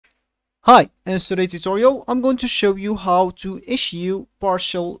Hi, in today's tutorial, I'm going to show you how to issue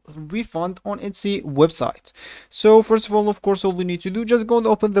partial refund on Etsy website. So first of all, all you need to do, just go and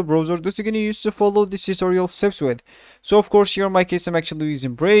open the browser that you're going to use to follow this tutorial steps with. So of course, here in my case, I'm actually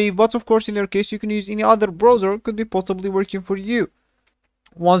using Brave, but of course, in your case, you can use any other browser, could be possibly working for you.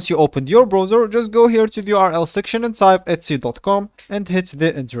 Once you opened your browser, just go here to the URL section and type etsy.com and hit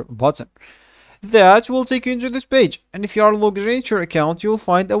the enter button. That will take you into this page, and if you are logged into your account, you'll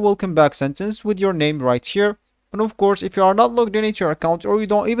find a welcome back sentence with your name right here. And of course, if you are not logged into your account or you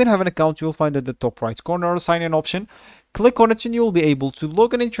don't even have an account, you'll find at the top right corner a sign in option. Click on it and you'll be able to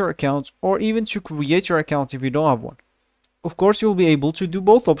log into your account or even to create your account if you don't have one. Of course, you'll be able to do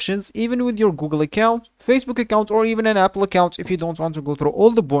both options even with your Google account, Facebook account, or even an Apple account if you don't want to go through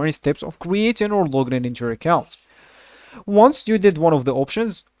all the boring steps of creating or logging into your account. Once you did one of the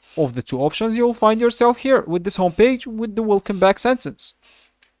options, of the two options, you'll find yourself here with this homepage with the welcome back sentence.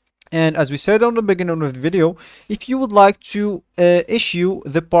 And as we said on the beginning of the video, if you would like to issue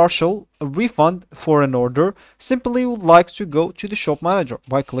the partial refund for an order, simply would like to go to the shop manager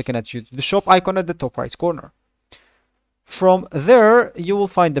by clicking at the shop icon at the top right corner. From there, you will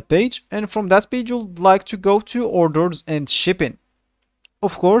find the page, and from that page, you would like to go to orders and shipping.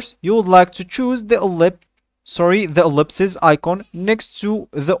 Of course, you would like to choose the ellipsis icon next to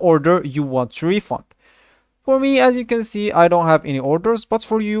the order you want to refund. For me, as you can see, I don't have any orders, but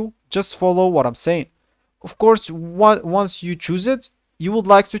for you, just follow what I'm saying. Of course, once you choose it, you would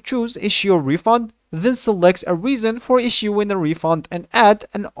like to choose issue a refund, then select a reason for issuing a refund and add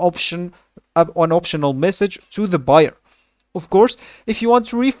an optional message to the buyer. Of course, if you want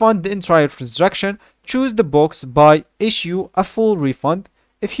to refund the entire transaction, choose the box by issue a full refund.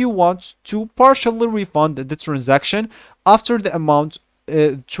 If you want to partially refund the transaction after the amount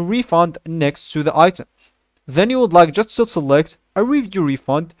to refund next to the item, then you would like just to select a review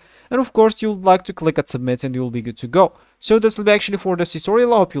refund, and of course you would like to click at submit and you will be good to go. So this will be actually for this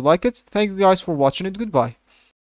tutorial. I hope you like it. Thank you guys for watching it. Goodbye.